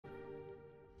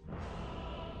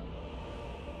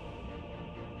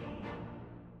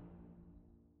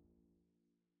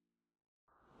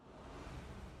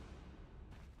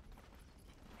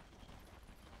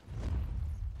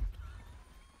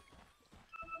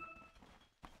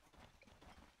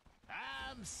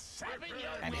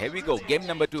And here we go, game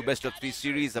number 2, best of 3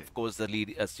 series. Of course, the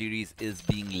lead series is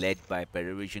being led by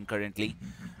PARIVISION currently.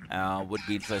 Would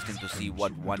be interesting to see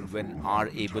what One Win are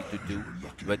able to do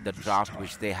with the draft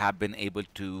which they have been able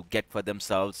to get for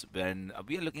themselves. When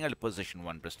we are looking at a position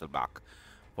 1 Bristol back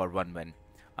for One Win.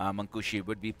 Mankushi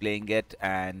would be playing it,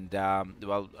 and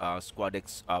Squad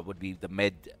X would be the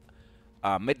mid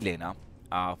laner.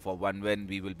 For One Win,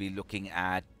 we will be looking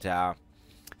at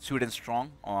Sweden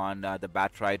Strong on the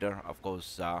Batrider. Of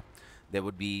course, there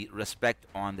would be Respect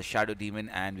on the Shadow Demon,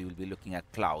 and we will be looking at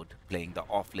Cloud playing the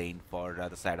off lane for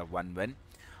the side of One Win.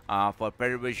 For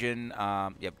PARIVISION,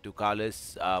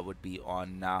 Ducalis would be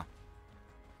on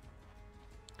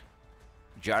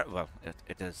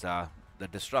it is the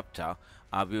Disruptor.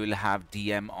 We will have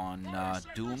DM on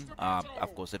Doom.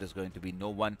 Of course, it is going to be no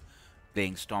one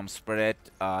playing Storm Spirit.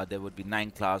 There would be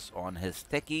 9 class on his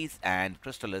techies, and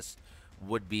Crystallis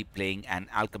would be playing an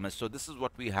Alchemist. So this is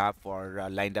what we have for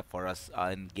lined up for us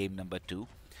in game number 2.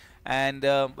 And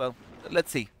well,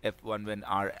 let's see if One Win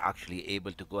are actually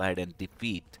able to go ahead and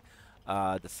defeat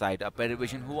the side of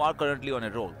PARIVISION, who are currently on a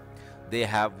roll. They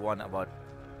have won about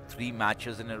 3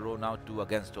 matches in a row now, 2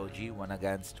 against OG, 1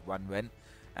 against One Win.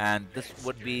 And this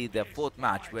would be their 4th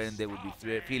match, wherein they would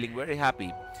be feeling very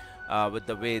happy with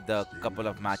the way the couple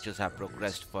of matches have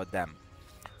progressed for them.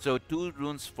 So 2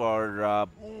 runes for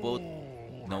both.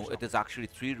 No, it is actually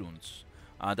 3 runes.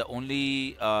 The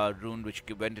only rune which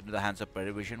went into the hands of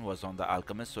PARIVISION was on the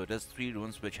Alchemist. So it is 3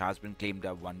 runes which has been claimed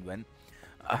at One Win.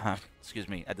 Excuse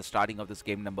me, at the starting of this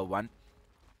game number 1,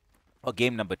 or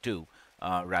game number 2,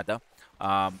 rather.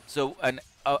 So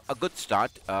a good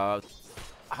start.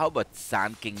 How about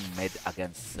Sand King mid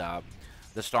against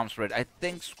the Storm Spirit? I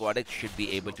think Squad X should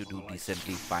be able to do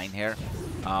decently fine here.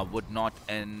 Would not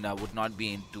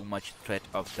be in too much threat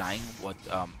of dying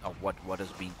of what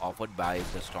is being offered by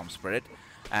the Storm Spirit,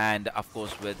 and of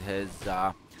course with his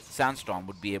Sandstorm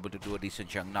would be able to do a decent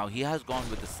chunk. Now he has gone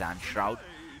with the Sand Shroud,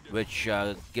 which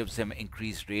gives him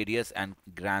increased radius and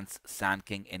grants Sand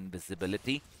King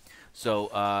invisibility.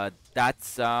 So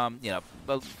that's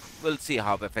well, we'll see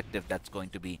how effective that's going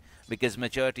to be, because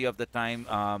majority of the time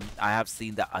I have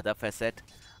seen the other facet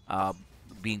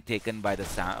being taken by the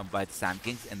Sand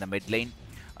Kings in the mid lane,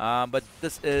 but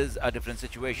this is a different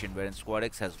situation wherein Squad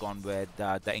X has gone with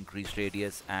the increased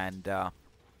radius, and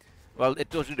well, it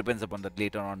totally depends upon the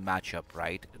later on matchup,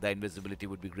 right? The invisibility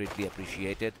would be greatly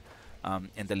appreciated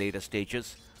in the later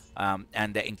stages.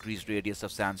 And the increased radius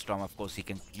of Sandstorm, of course, he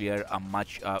can clear a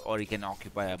much or he can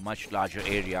occupy a much larger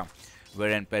area,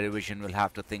 wherein PARIVISION will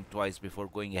have to think twice before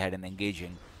going ahead and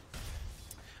engaging.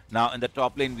 Now in the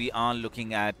top lane, we are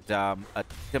looking at a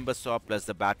Timbersaw plus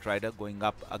the Batrider going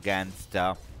up against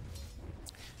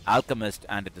Alchemist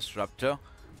and a Disruptor.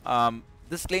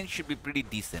 This lane should be pretty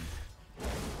decent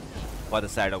for the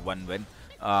side of One Win.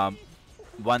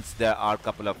 Once there are a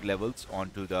couple of levels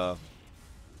onto the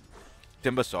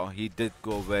Timbersaw, he did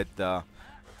go with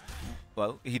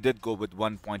well, he did go with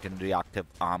 1 point in reactive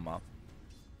armor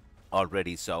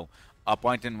already. So a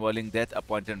point in whirling death, a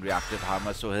point in reactive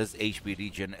armor. So his HP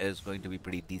regen is going to be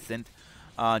pretty decent.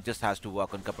 Just has to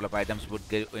work on a couple of items. Would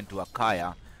get into a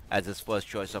Kaya as his first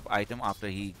choice of item after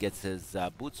he gets his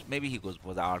boots. Maybe he goes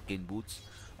for the arcane boots,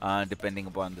 depending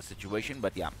upon the situation.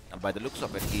 But yeah, by the looks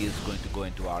of it, he is going to go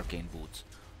into arcane boots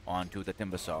onto the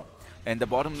Timbersaw. In the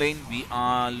bottom lane, we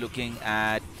are looking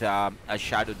at a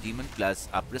Shadow Demon plus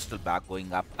a Bristleback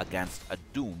going up against a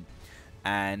Doom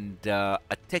and a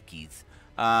Techies.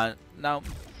 Now,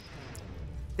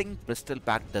 I think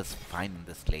Bristleback does fine in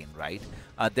this lane, right?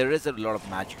 There is a lot of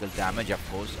magical damage,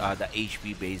 of course, the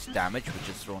HP-based damage which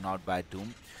is thrown out by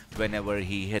Doom whenever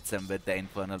he hits him with the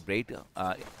Infernal Blade.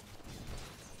 How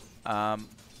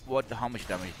much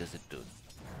damage does it do?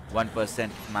 1%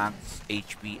 max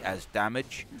HP as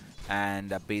damage,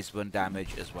 and base burn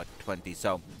damage is what, 20.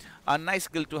 So a nice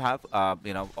skill to have.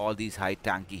 You know, all these high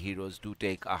tanky heroes do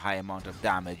take a high amount of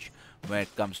damage when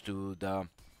it comes to the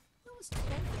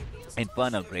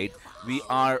Infernal Blade. We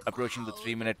are approaching the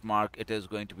 3-minute mark. It is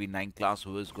going to be 9 class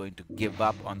who is going to give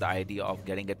up on the idea of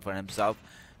getting it for himself,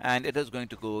 and it is going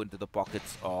to go into the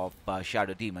pockets of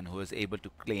Shadow Demon, who is able to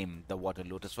claim the Water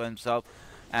Lotus for himself.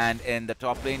 And in the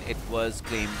top lane, it was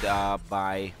claimed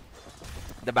by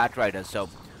the Batrider. So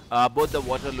both the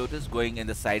Water Lotus going in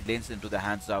the side lanes into the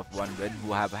hands of One Win,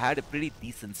 who have had a pretty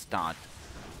decent start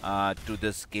to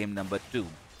this game number 2.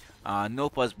 No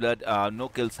first blood, no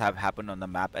kills have happened on the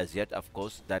map as yet, of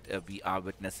course, that we are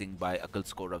witnessing by a kill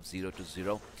score of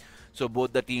 0-0. So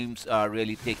both the teams are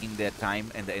really taking their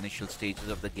time in the initial stages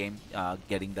of the game,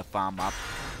 getting the farm up,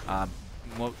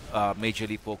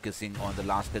 majorly focusing on the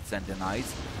last hits and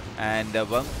denies, And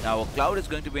well, our Cloud is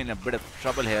going to be in a bit of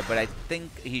trouble here, but I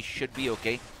think he should be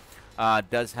okay.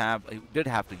 He did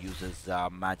have to use his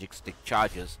magic stick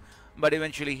charges, but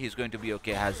eventually he's going to be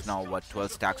okay. Has now what,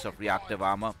 12 stacks of reactive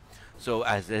armor, so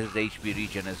as his HP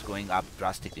regen is going up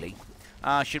drastically,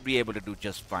 should be able to do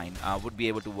just fine. Would be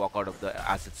able to walk out of the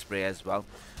acid spray as well,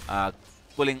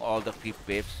 pulling all the creep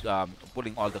waves,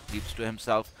 pulling all the creeps to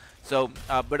himself. So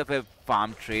a bit of a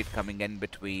farm trade coming in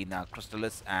between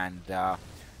Crystalis and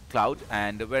Cloud,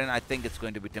 and wherein I think it's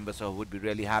going to be Timbersaw who would be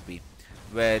really happy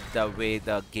with the way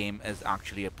the game is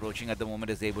actually approaching at the moment,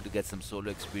 is able to get some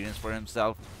solo experience for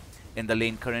himself in the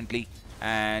lane currently,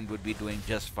 and would be doing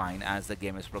just fine as the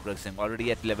game is progressing.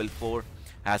 Already at level 4,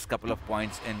 has a couple of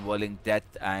points in Whirling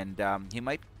Death, and he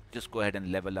might just go ahead and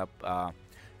level up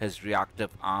his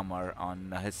reactive armor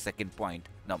on his second point.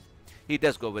 No, he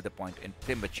does go with a point in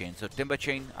Timber Chain. So Timber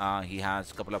Chain, he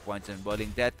has a couple of points in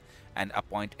Whirling Death and a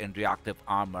point in reactive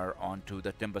armor onto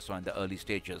the Timbersaw in the early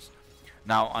stages.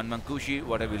 Now on Mankushi,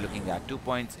 what are we looking at? 2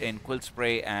 points in Quill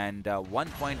Spray and 1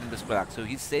 point in Whisper Axe. So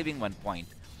he's saving 1 point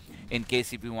in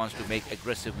case if he wants to make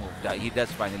aggressive move. He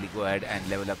does finally go ahead and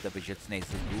level up the Vicious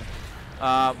Nasal Goo.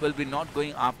 Will be not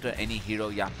going after any hero.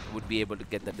 Yeah, would be able to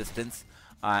get the distance.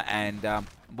 And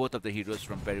both of the heroes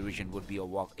from PARIVISION would be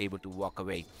able to walk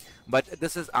away. But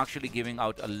this is actually giving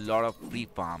out a lot of free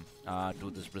farm to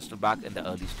this Bristleback in the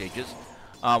early stages.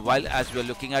 While as we're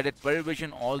looking at it,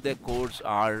 PARIVISION, all their cores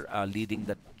are leading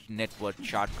the net worth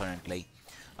chart currently.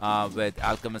 With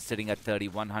Alchemist sitting at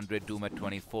 3100, Doom at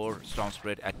 24, Storm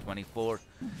Spirit at 24.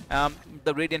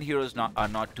 The Radiant heroes are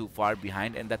not too far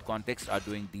behind in that context, are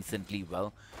doing decently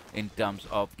well in terms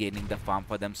of gaining the farm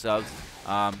for themselves.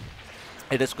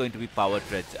 It is going to be Power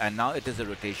Treads, and now it is a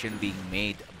rotation being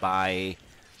made by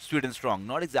Sweden Strong.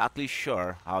 Not exactly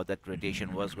sure how that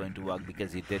rotation was going to work,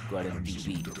 because he did go ahead and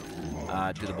TP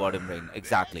to the bottom lane.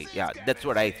 Exactly, yeah, that's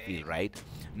what I feel, right?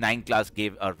 9 class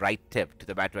gave a right tip to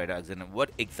the Batrider, and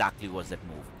what exactly was that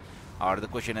move? Or the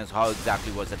question is, how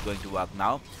exactly was that going to work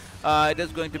now? It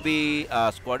is going to be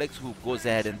Squadex who goes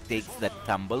ahead and takes that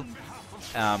tumble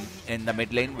in the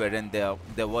mid lane, wherein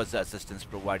there was assistance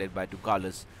provided by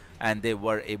Ducalis, and they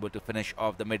were able to finish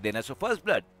off the mid laner. So first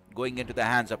blood going into the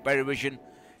hands of PARIVISION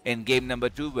in game number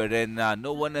 2, wherein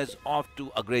no one is off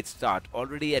to a great start,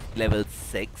 already at level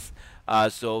 6.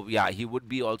 So yeah, he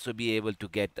would also be able to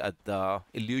get the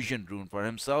illusion rune for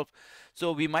himself.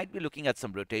 So we might be looking at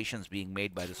some rotations being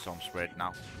made by the Storm Spirit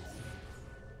now.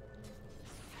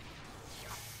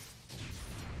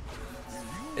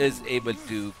 Is able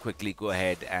to quickly go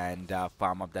ahead and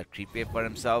farm up that creep wave for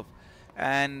himself.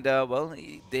 And well,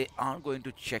 they are going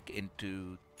to check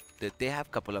into they have a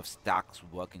couple of stacks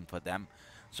working for them.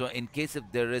 So in case if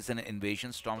there is an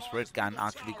invasion, Storm Spirit can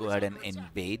actually go ahead and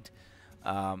invade.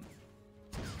 Well,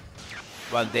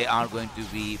 they are going to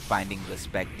be finding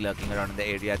Respect lurking around in the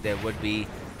area. There would be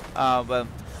well,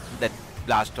 that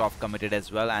blast off committed as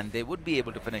well, and they would be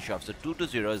able to finish off. So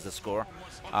 2-0 is the score,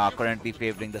 currently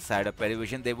favoring the side of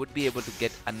PARIVISION. They would be able to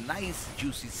get a nice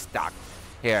juicy stack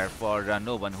here for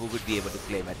no one who would be able to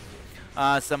claim it.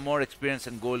 Some more experience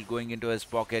and gold going into his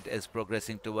pocket, is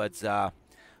progressing towards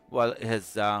well,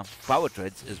 his Power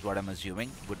Treads is what I'm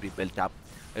assuming would be built up.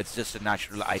 It's just a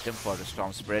natural item for the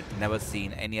Storm Spirit. Never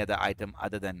seen any other item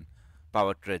other than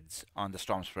Power Treads on the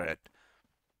Storm Spirit.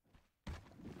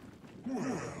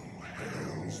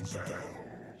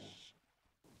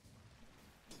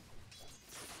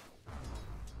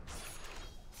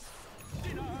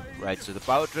 Right, so the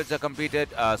Power Treads are completed.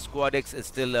 Squadex is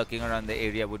still lurking around the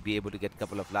area, would be able to get a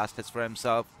couple of last hits for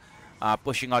himself.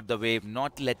 Pushing out the wave,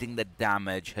 not letting the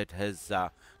damage hit his,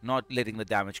 not letting the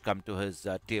damage come to his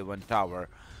tier 1 tower.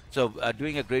 So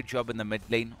doing a great job in the mid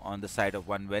lane on the side of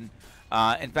 1win.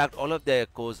 In fact, all of their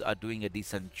cores are doing a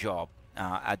decent job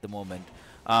at the moment.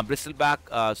 Bristleback,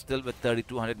 still with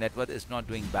 3200 net worth, is not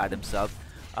doing bad himself.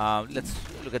 Let's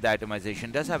look at the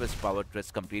itemization. Does have his Power Treads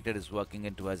completed, is working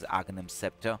into his Aghanim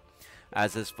Scepter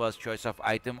as his first choice of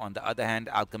item. On the other hand,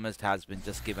 Alchemist has been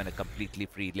just given a completely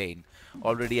free lane.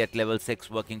 Already at level 6,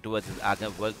 working towards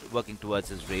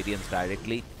his Radiance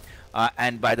directly.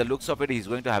 And by the looks of it, he's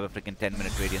going to have a freaking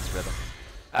 10-minute Radiance, brother.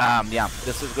 Yeah,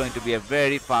 this is going to be a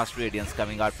very fast Radiance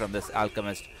coming out from this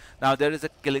Alchemist. Now, there is a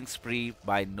killing spree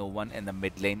by no one in the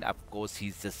mid lane. Of course,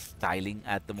 he's just styling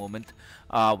at the moment.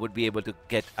 Would be able to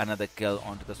get another kill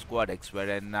onto the Squadex,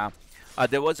 wherein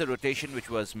there was a rotation which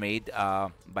was made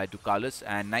by Ducalis,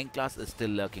 and 9 class is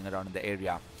still lurking around in the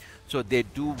area. So they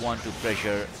do want to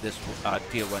pressure this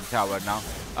tier 1 tower now.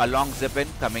 A long zip-in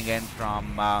coming in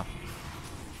from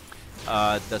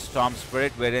the Storm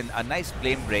Spirit, wherein a nice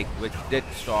flame break which did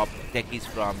stop Techies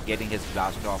from getting his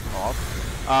blast off.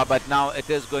 But now it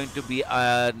is going to be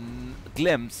a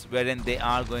glimpse wherein they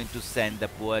are going to send the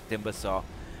poor Timbersaw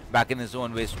back in his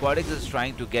own way. Squadix is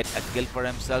trying to get a kill for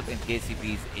himself in case if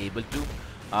he is able to.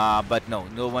 But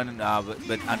no one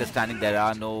with understanding there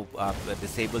are no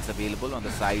disables available on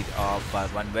the side of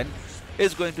one win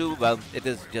is going to, well, it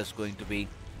is just going to be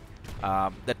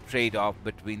the trade-off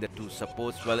between the two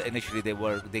supports. Well, initially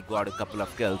they got a couple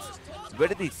of kills. Where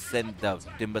did he send the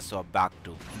Timbersaw back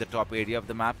to? In the top area of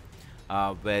the map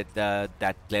with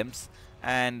that glimpse.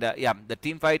 And yeah, the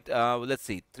team fight, let's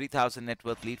see, 3,000 net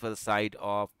worth lead for the side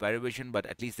of PARIVISION, but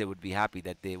at least they would be happy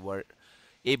that they were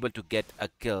able to get a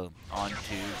kill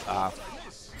onto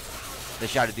the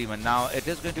Shadow Demon. Now it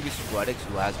is going to be Squadix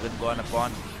who has been gone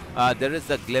upon. There is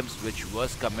a glimpse which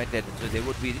was committed, so they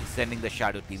would be sending the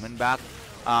Shadow Demon back.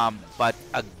 But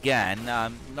again,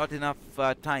 not enough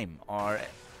time or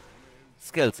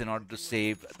skills in order to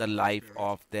save the life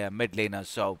of their mid laner.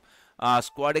 So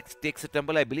Squadix takes a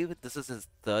tumble. I believe this is his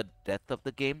third death of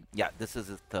the game. Yeah, this is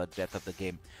his third death of the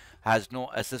game. Has no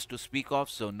assist to speak of,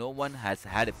 so no one has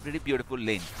had a pretty beautiful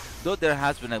lane. Though there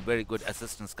has been a very good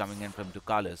assistance coming in from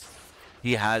Ducalis.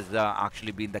 He has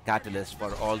actually been the catalyst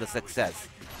for all the success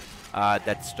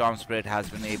that Storm Spirit has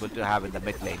been able to have in the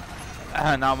mid lane.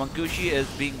 Now Mankushi is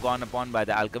being gone upon by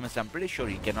the Alchemist. I'm pretty sure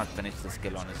he cannot finish this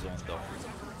kill on his own though.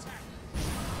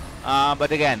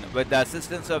 But again, with the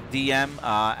assistance of DM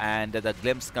and the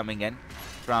glimpse coming in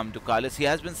from Ducalis, he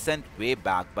has been sent way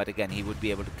back, but again, he would be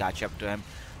able to catch up to him.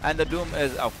 And the Doom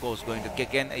is, of course, going to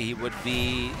kick in. He would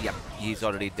be, yep, he's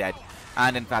already dead.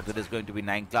 And in fact, it is going to be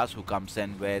 9 class who comes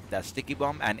in with the Sticky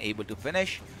Bomb and able to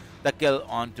finish the kill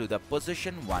onto the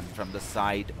position 1 from the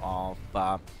side of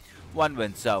one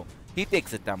win. So he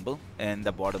takes a tumble in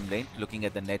the bottom lane. Looking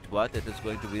at the net worth, it is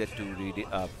going to be the 2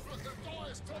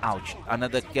 ouch,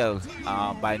 another kill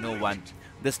by no one.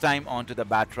 This time onto the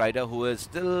Bat Rider, who is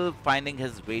still finding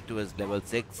his way to his level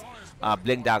 6.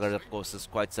 Blink Dagger, of course, is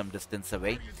quite some distance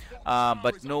away.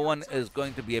 But no one is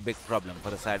going to be a big problem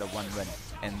for the side of one win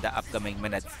in the upcoming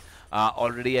minutes.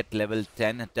 Already at level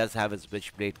 10, it does have his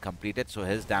Witchblade completed, so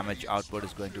his damage output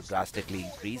is going to drastically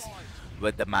increase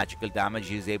with the magical damage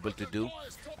he is able to do.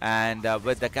 And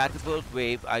with the Catapult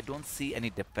Wave, I don't see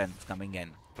any defense coming in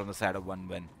from the side of one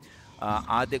win.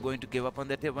 Are they going to give up on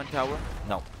the tier 1 tower?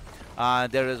 No.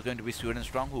 There is going to be Sweden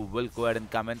Strong who will go ahead and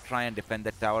come and try and defend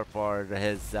the tower for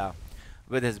his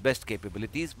with his best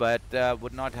capabilities, but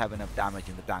would not have enough damage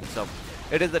in the tank. So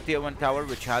it is the tier 1 tower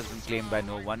which has been claimed by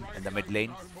no one in the mid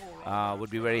lane.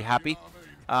 Would be very happy.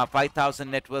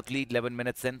 5,000 net worth lead, 11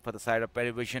 minutes in for the side of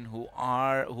PARIVISION,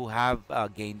 who have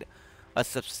gained a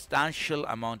substantial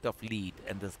amount of lead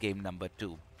in this game number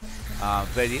 2,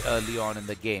 very early on in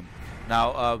the game.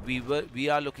 Now we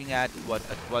are looking at what,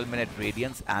 a 12-minute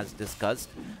radiance as discussed,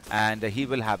 and he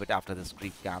will have it after this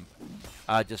creep camp.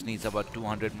 Just needs about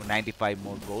 295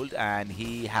 more gold, and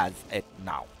he has it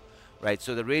now. Right,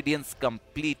 so the radiance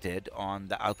completed on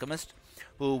the Alchemist,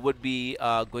 who would be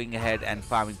going ahead and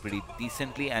farming pretty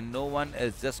decently, and no one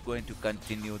is just going to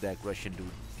continue the aggression, dude.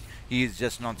 He is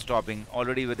just not stopping,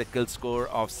 already with a kill score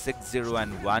of 6-0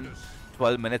 and 1.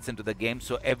 12 minutes into the game,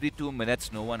 so every 2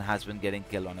 minutes no one has been getting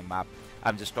killed on a map.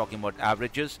 I'm just talking about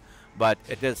averages, but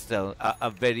it is still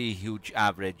a very huge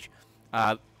average.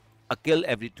 A kill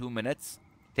every 2 minutes.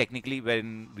 Technically,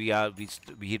 when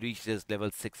he reached his level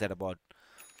 6 at about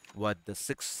what, the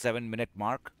 6-7 minute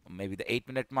mark, maybe the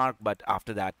 8-minute mark, but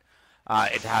after that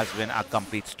it has been a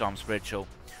complete Storm Spirit show.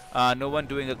 No one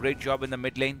doing a great job in the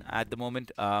mid lane at the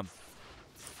moment.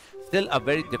 Still a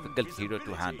very difficult hero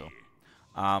to handle.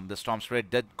 The Storm Spirit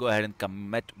did go ahead and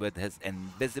commit with his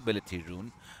invisibility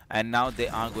rune, and now they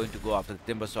are going to go after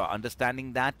the Timbersaw.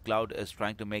 Understanding that, Cloud is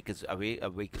trying to make his way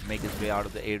out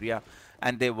of the area,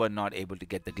 and they were not able to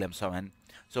get the glimpse of him.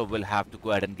 So we'll have to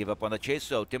go ahead and give up on the chase.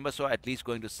 So Timbersaw at least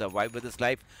going to survive with his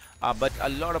life, but a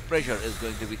lot of pressure is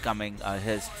going to be coming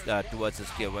towards his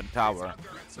tier 1 tower,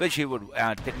 which he would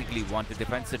technically want to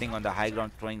defend, sitting on the high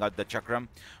ground, throwing out the chakram,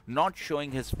 not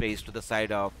showing his face to the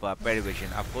side of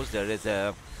PARIVISION. Of course, there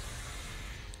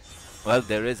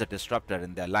is a disruptor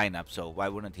in their lineup, so why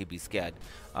wouldn't he be scared?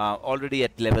 Already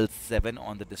at level 7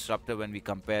 on the disruptor when we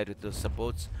compare it to the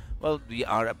supports. Well, we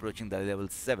are approaching the level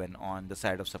 7 on the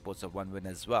side of supports of one win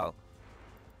as well.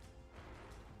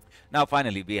 Now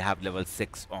finally we have level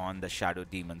 6 on the Shadow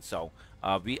Demon, so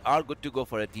we are good to go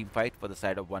for a team fight for the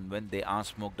side of one win. They are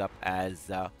smoked up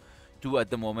as 2 at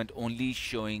the moment, only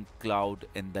showing Cloud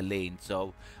in the lane.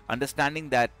 So understanding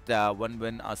that one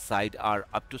win side are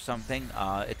up to something,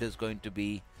 it is going to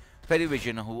be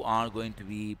PARIVISION who are going to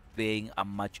be playing a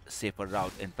much safer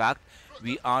route. In fact,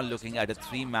 we are looking at a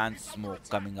 3-man smoke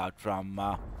coming out from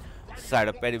side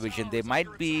of PARIVISION, they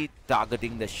might be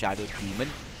targeting the Shadow Demon.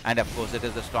 And of course, it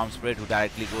is the Storm Spirit who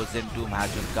directly goes in. Doom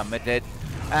has been committed.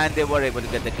 And they were able to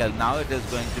get the kill. Now it is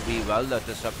going to be, well, the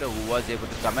Disruptor who was able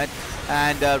to commit.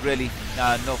 And really,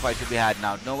 no fight to be had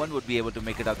now. No one would be able to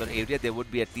make it out of the area. They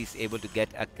would be at least able to get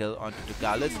a kill onto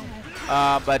Tukalis.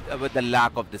 But with the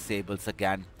lack of disables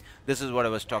again. This is what I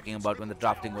was talking about when the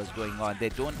drafting was going on. They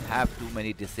don't have too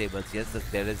many disables. Yes,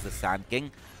 there is the Sand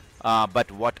King.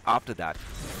 But what after that?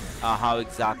 How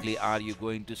exactly are you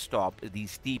going to stop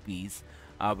these TPs?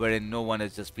 Wherein no one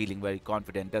is just feeling very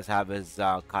confident. Does have his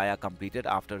Kaya completed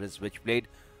after his Witchblade.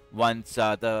 Once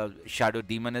the Shadow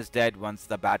Demon is dead, once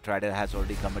the Bat Rider has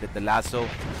already committed the lasso,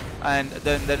 and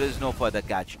then there is no further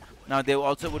catch. Now they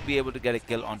also would be able to get a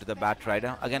kill onto the Bat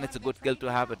Rider. Again, it's a good kill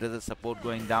to have. It is a support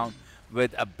going down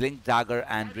with a Blink Dagger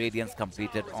and Radiance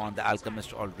completed on the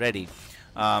Alchemist already.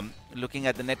 Looking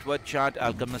at the net worth chart,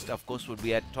 Alchemist of course would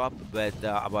be at top with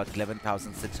about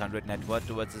 11,600 net worth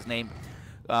towards his name.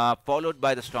 Followed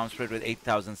by the Storm Spirit with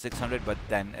 8,600, but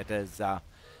then it is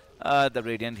the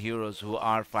Radiant Heroes who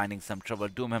are finding some trouble.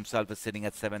 Doom himself is sitting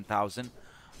at 7,000,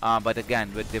 but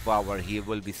again with Devour he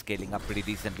will be scaling up pretty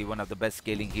decently. One of the best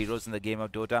scaling heroes in the game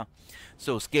of Dota.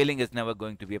 So scaling is never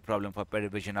going to be a problem for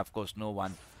PARIVISION. Of course, no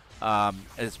one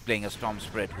is playing a Storm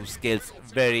Spirit who scales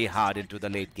very hard into the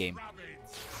late game.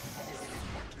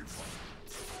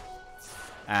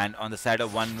 And on the side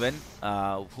of OneWin,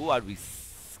 who are we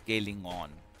scaling on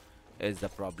is the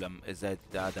problem. Is that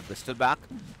the Bristleback,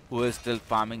 who is still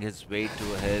farming his way to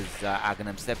his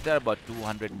Aghanim Scepter, about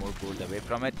 200 more gold away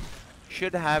from it.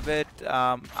 Should have it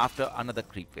after another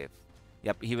creep wave.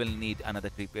 Yep, he will need another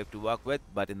creep wave to work with,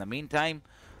 but in the meantime,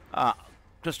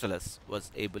 Crystallis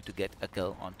was able to get a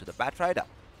kill onto the Bat Rider.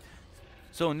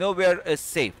 So nowhere is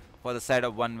safe for the side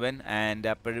of OneWin, and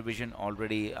PARIVISION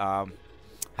already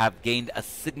have gained a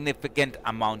significant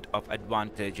amount of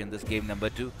advantage in this game number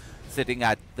 2, sitting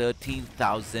at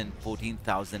 13,000,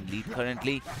 14,000 lead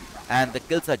currently, and the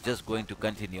kills are just going to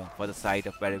continue for the side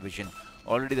of PARIVISION.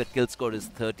 Already the kill score is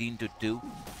 13-2.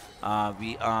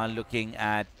 We are looking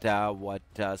at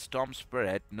Storm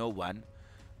Spirit, no one.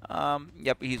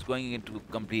 Yep, he's going in to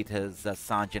complete his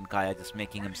Sergeant Kaya, just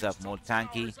making himself more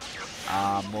tanky,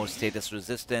 more status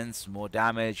resistance, more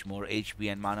damage, more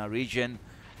HP and mana regen.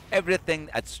 Everything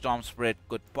that Storm Spirit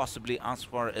could possibly ask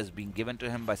for is being given to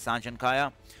him by Sergeant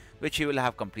Kaya, which he will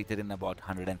have completed in about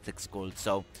 106 gold.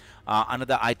 So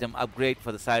another item upgrade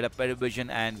for the side of PARIVISION,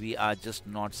 and we are just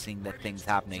not seeing that things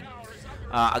happening.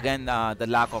 Again, the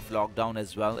lack of lockdown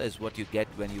as well is what you get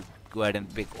when you go ahead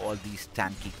and pick all these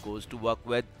tanky cores to work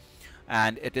with.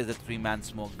 And it is a 3-man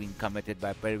smoke being committed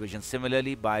by PARIVISION,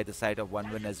 similarly by the side of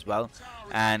OneWin as well.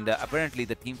 And apparently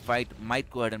the team fight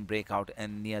might go ahead and break out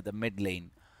in near the mid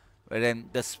lane. Wherein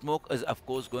the smoke is of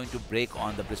course going to break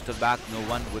on the Bristleback. No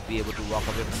one would be able to walk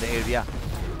away from the area.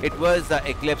 It was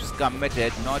Eclipse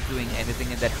committed, not doing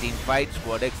anything in that team fight.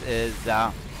 Squadex is,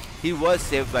 he was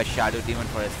saved by Shadow Demon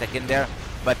for a second there.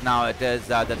 But now it is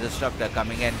the Disruptor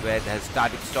coming in with his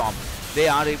Static Storm. They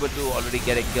are able to already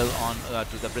get a kill on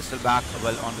to the Bristleback,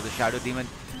 well, onto the Shadow Demon.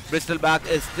 Bristleback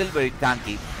is still very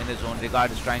tanky in his own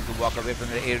regard, is trying to walk away from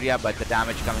the area, but the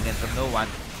damage coming in from no one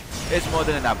is more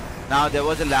than enough. Now there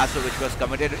was a lasso which was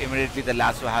committed. Immediately the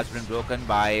lasso has been broken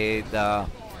by the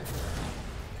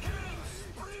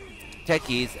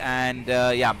techies, and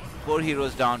yeah, 4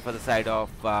 heroes down for the side of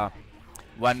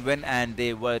OneWin, and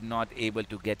they were not able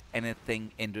to get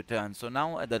anything in return. So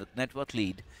now the network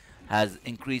lead has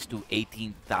increased to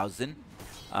 18,000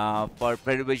 for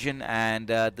PARIVISION, and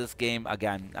this game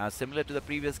again, similar to the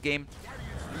previous game,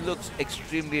 looks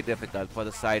extremely difficult for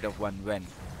the side of OneWin.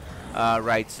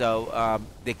 Right, so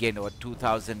they gained over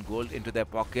 2,000 gold into their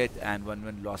pocket, and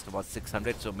OneWin lost about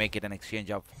 600, so make it an exchange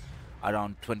of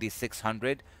around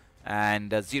 2,600,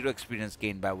 and 0 experience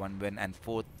gained by OneWin, and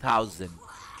 4,000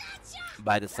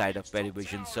 by the side of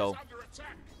PARIVISION. So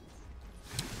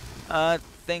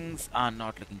things are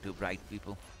not looking too bright,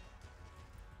 people,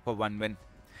 for OneWin.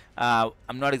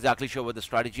 I'm not exactly sure what the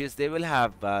strategy is. They will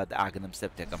have the Aghanim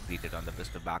Scepter completed on the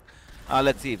Bristleback.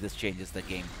 Let's see if this changes the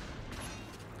game.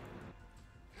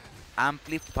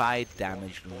 Amplified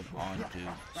damage rune onto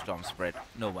Storm Spirit.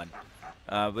 No one.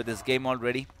 With this game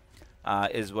already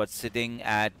is what's sitting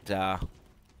at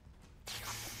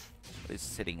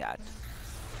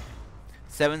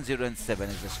 7-0 and 7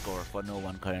 is the score for no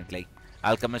one currently.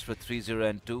 Alchemist with 3-0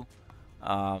 and 2.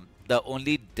 The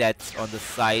only deaths on the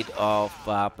side of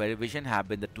PARIVISION have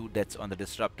been the 2 deaths on the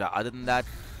Disruptor. Other than that,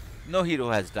 no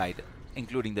hero has died,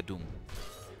 including the Doom.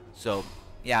 So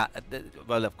yeah,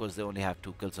 well, of course they only have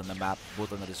 2 kills on the map,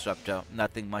 both on the Disruptor.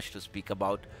 Nothing much to speak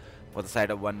about. for the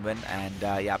side of one win,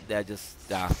 and yeah, they're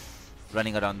just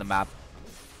running around the map,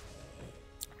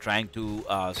 trying to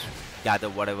gather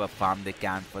whatever farm they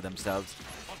can for themselves.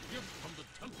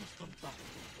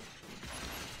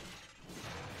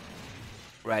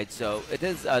 Right, so it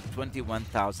is a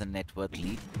 21,000 net worth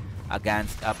lead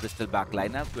against a Bristol back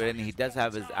lineup, wherein he does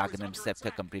have his Aghanim Scepter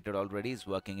completed already. He's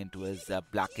working into his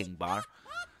Black King bar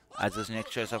as his next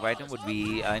choice of item. Would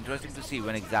be interesting to see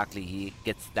when exactly he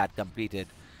gets that completed,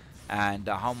 and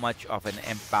how much of an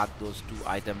impact those two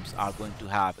items are going to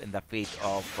have in the fate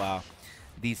of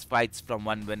these fights from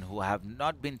one win who have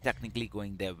not been technically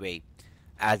going their way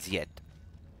as yet.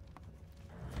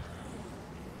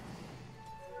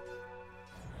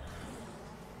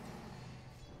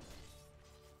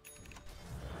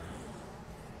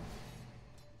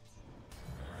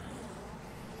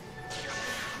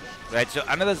 Right, so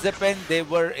another zip in. They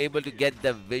were able to get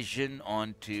the vision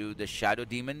onto the Shadow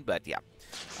Demon, but yeah,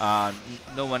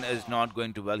 no one is not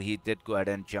going to well. He did go ahead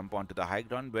and jump onto the high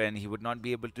ground when he would not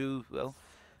be able to. Well,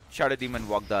 Shadow Demon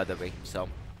walked the other way, so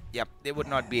yeah, they would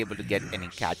not be able to get any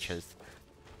catches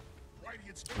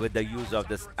with the use of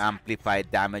this amplified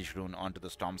damage rune onto the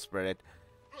Storm Spirit.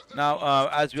 Now,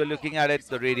 as we're looking at it,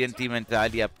 the Radiant team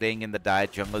entirely are playing in the dire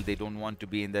jungle. They don't want to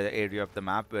be in the area of the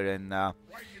map wherein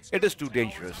it is too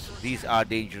dangerous. These are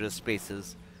dangerous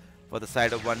spaces for the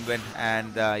side of one win,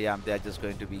 and yeah, they're just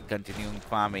going to be continuing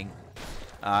farming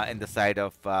in the side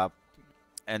of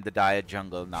in the dire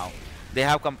jungle now. They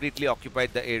have completely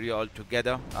occupied the area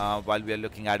altogether. While we are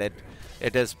looking at it,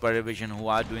 it is PARIVISION who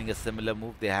are doing a similar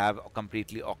move. They have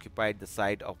completely occupied the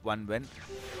side of one win.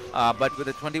 But with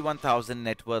a 21,000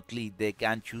 net worth lead, they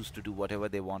can choose to do whatever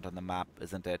they want on the map,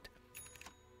 isn't it?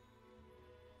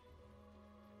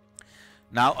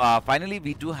 Now, finally,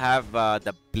 we do have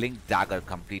the Blink Dagger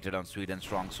completed on Sweden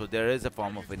Strong. So there is a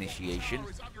form of initiation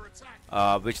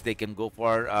which they can go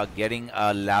for. Getting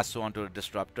a lasso onto a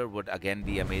disruptor would again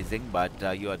be amazing, but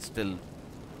you are still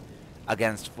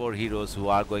against 4 heroes who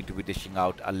are going to be dishing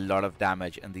out a lot of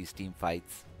damage in these team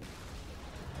fights.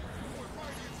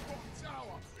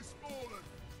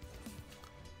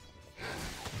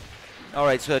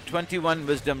 Alright, so 21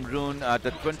 Wisdom Rune,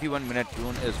 the 21-minute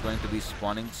rune is going to be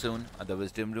spawning soon, the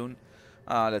Wisdom Rune.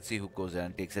 Let's see who goes there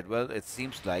and takes it. Well, it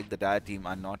seems like the Dire team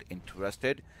are not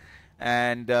interested,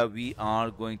 and we are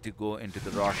going to go into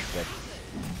the Rosh pit.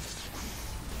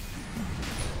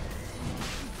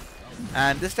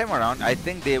 And this time around, I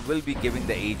think they will be giving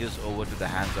the Aegis over to the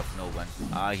hands of no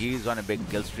one. He is on a big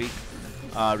kill streak,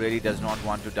 really does not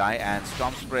want to die, and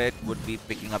Storm Spirit would be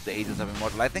picking up the Aegis of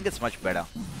Immortal. I think it's much better.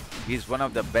 He's one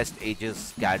of the best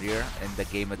Aegis carrier in the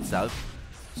game itself.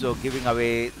 So giving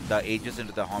away the Aegis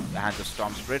into the hands of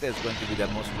Storm Spirit is going to be the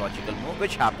most logical move,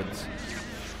 which happens.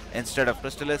 Instead of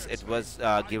Crystallis, it was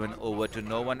given over to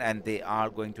no one, and they are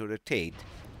going to rotate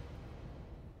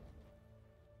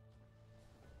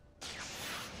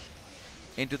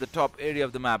into the top area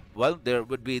of the map. Well,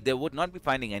 they would not be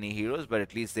finding any heroes, but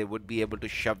at least they would be able to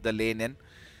shove the lane in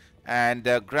and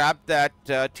grab that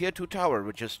tier 2 tower,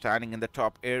 which is standing in the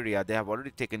top area. They have already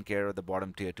taken care of the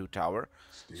bottom tier 2 tower,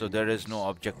 so there is no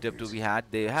objective to be had.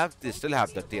 They still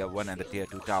have the tier 1 and the tier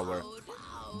 2 tower,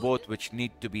 both which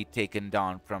need to be taken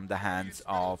down from the hands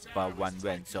of one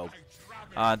win. So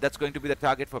that's going to be the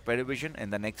target for PARIVISION in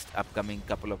the next upcoming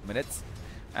couple of minutes,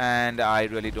 and I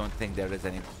really don't think there is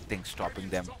anything stopping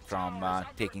them from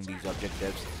taking these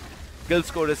objectives. Kill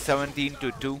score is 17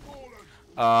 to 2.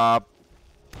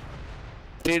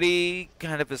 Pretty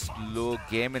kind of a slow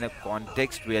game in a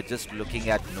context. We are just looking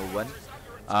at no one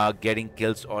getting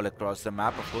kills all across the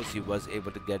map. Of course, he was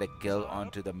able to get a kill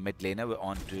onto the mid laner,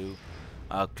 onto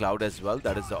Cloud as well.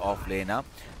 That is the off laner.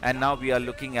 And now we are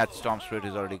looking at Storm Spirit,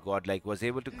 who's already godlike, was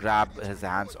able to grab his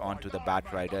hands onto the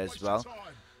Bat Rider as well.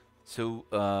 So,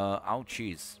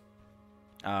 ouchies.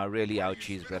 Really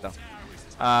ouchies, brother.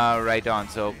 Right on.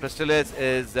 So, Crystallis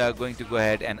is going to go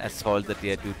ahead and assault the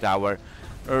tier 2 tower.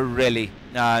 Really,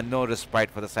 no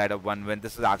respite for the side of one win.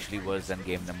 This is actually worse than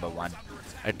game number 1.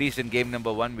 At least in game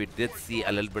number 1, we did see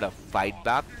a little bit of fight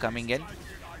back coming in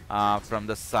from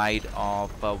the side of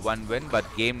one win, but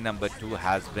game number 2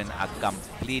 has been a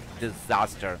complete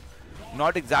disaster.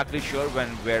 Not exactly sure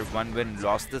where one win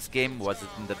lost this game. Was it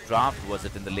in the draft? Was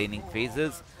it in the laning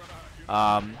phases?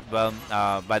 Well,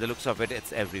 by the looks of it,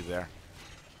 it's everywhere.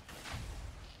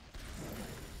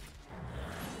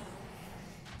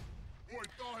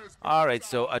 Alright,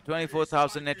 so a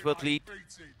 24,000 net worth lead.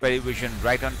 PARIVISION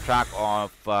right on track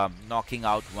of knocking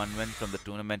out one win from the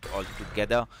tournament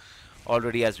altogether.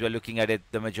 Already, as we're looking at it,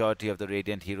 the majority of the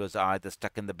Radiant heroes are either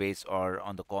stuck in the base or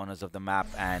on the corners of the map,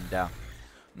 and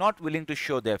not willing to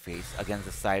show their face against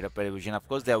the side of PARIVISION. Of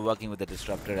course, they're working with the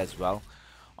Disruptor as well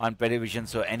on PARIVISION,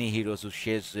 so any heroes who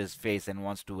shaves his face and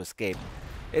wants to escape,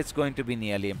 it's going to be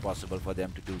nearly impossible for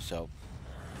them to do so.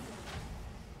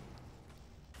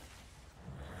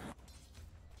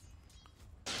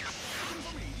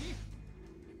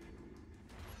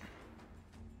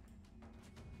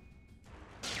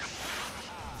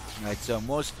 Right, so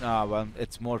well,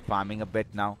 it's more farming a bit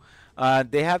now.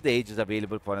 They have the ages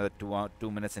available for another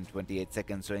 2 minutes and 28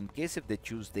 seconds. So in case if they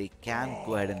choose, they can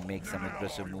go ahead and make some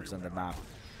aggressive moves on the map.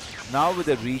 Now with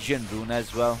the region rune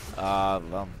as well,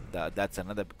 that's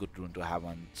another good rune to have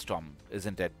on Storm,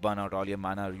 isn't it? Burn out all your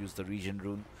mana, use the region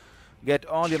rune, get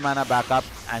all your mana back up,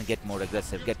 and get more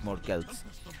aggressive, get more kills.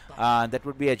 That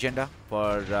would be agenda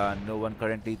for no one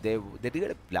currently. They did get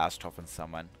a blast off on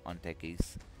someone on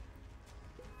techies.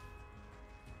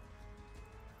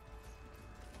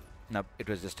 No, it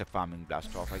was just a farming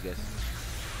blast off, I guess.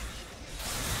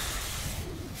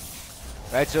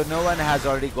 Right, so no one has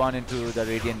already gone into the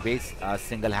Radiant base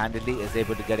single-handedly, is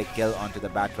able to get a kill onto the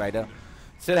Batrider.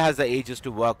 Still has the ages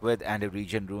to work with and a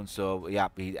region rune, so yeah,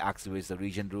 he activates the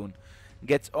region rune.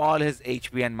 Gets all his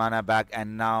HP and mana back,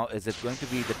 and now is it going to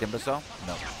be the Timbersaw?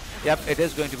 No. Yep, it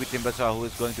is going to be Timbersaw who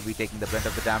is going to be taking the brunt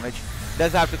of the damage.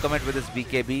 Does have to commit with his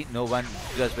BKB. No one,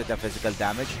 just with the physical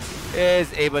damage,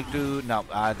 is able to... No,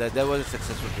 there was a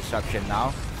successful disruption now,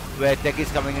 where Tech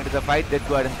is coming into the fight, did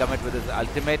go ahead and commit with his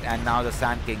ultimate, and now the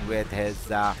Sand King with his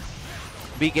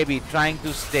BKB trying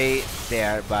to stay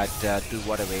there, but to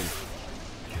what avail?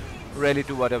 Really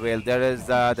to what avail? There is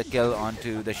the kill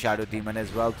onto the Shadow Demon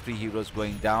as well. 3 heroes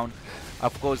going down.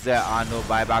 Of course, there are no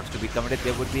buybacks to be committed.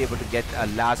 They would be able to get a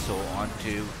lasso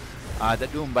onto the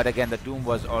Doom, but again, the Doom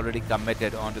was already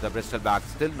committed onto the Bristleback.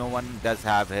 Still, no one does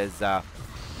have his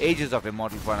Ages of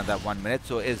Immortal for another 1 minute,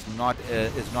 so is not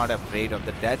afraid of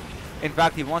the death. In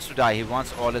fact, he wants to die. He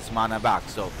wants all his mana back.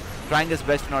 So, trying his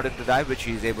best in order to die, which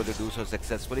he is able to do so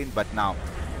successfully. But now,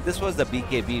 this was the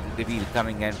BKB reveal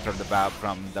coming in from the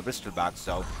Bristleback,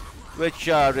 so which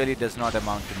really does not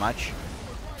amount to much.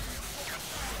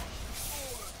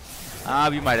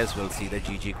 We might as well see the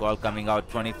GG call coming out.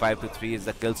 25-3 is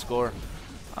the kill score.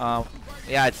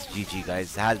 Yeah, it's GG,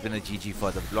 guys. It has been a GG for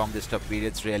the longest of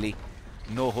periods, really.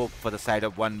 No hope for the side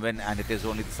of one win, and it is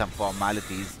only some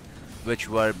formalities which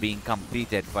were being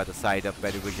completed by the side of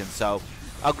PARIVISION. So,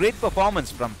 a great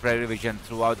performance from PARIVISION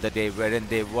throughout the day, wherein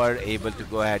they were able to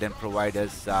go ahead and provide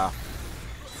us... yeah,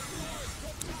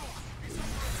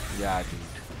 dude.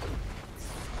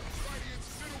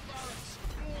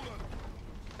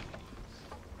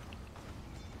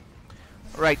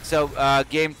 Right, so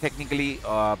game technically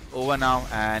over now,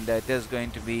 and it is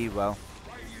going to be, well,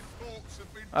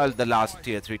 the last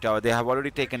tier 3 tower. They have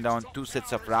already taken down 2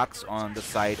 sets of racks on the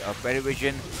side of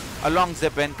PARIVISION. A long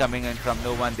zip in coming in from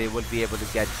no one. They will be able to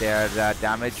get their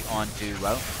damage onto,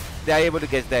 well, they are able to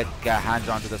get their hands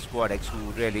onto the Squad X,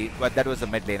 who really, but that was a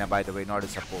mid laner, by the way, not a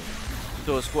support.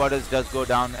 So Squad X does go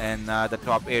down in the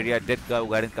top area, did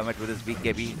go ahead and commit with his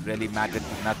BKB, really mattered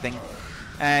to nothing.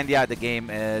 And yeah, the game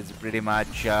is pretty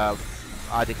much, are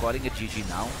they calling it GG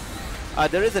now?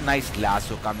 There is a nice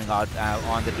lasso coming out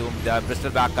on the Doom. The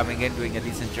Bristleback coming in, doing a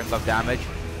decent chunk of damage.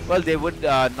 Well, they would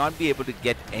not be able to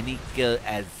get any kill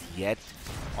as yet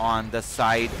on the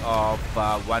side of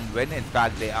one win. In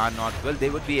fact, they are not. Well,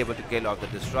 they would be able to kill off the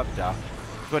Disruptor.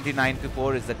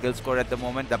 29-4 is the kill score at the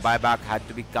moment. The buyback had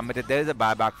to be committed. There is a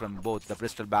buyback from both the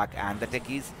Bristleback and the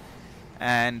Techies.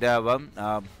 And,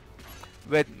 well,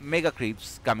 with Mega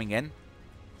Creeps coming in.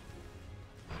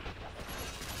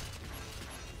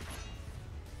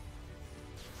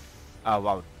 Oh,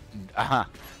 wow.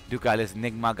 Ducali's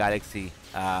Nigma Galaxy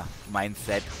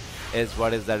mindset is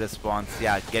what is the response.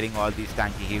 Yeah, getting all these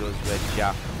tanky heroes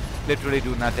which literally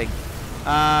do nothing.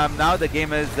 Now the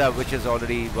game is, which is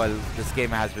already, well, this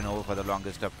game has been over for the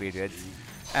longest of periods.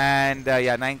 And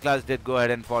yeah, 9 class did go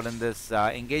ahead and fall in this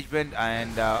engagement.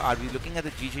 And are we looking at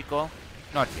the GG call?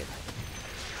 Not yet.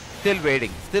 Still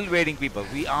waiting, people.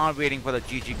 We are waiting for the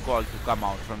GG call to come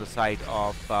out from the side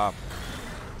of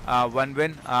one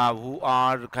win, who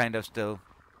are kind of still,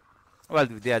 well,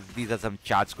 these are some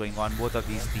chats going on. Both of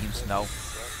these teams know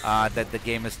that the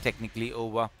game is technically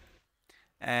over.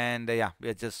 And yeah,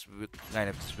 we're kind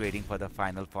of just waiting for the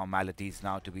final formalities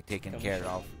now to be taken care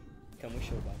of. Can we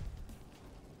show back?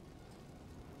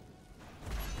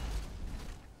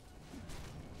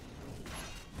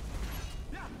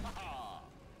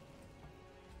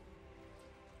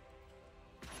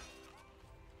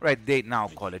 Right, they now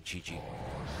call it GG.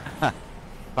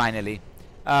 Finally.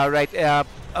 Right,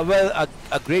 well,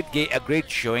 a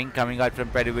great showing coming out from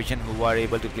PARIVISION, who are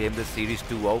able to claim this series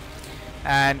 2-0.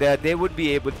 and they would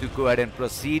be able to go ahead and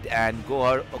proceed and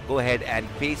go ahead and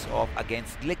face off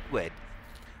against Liquid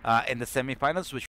in the semifinals, which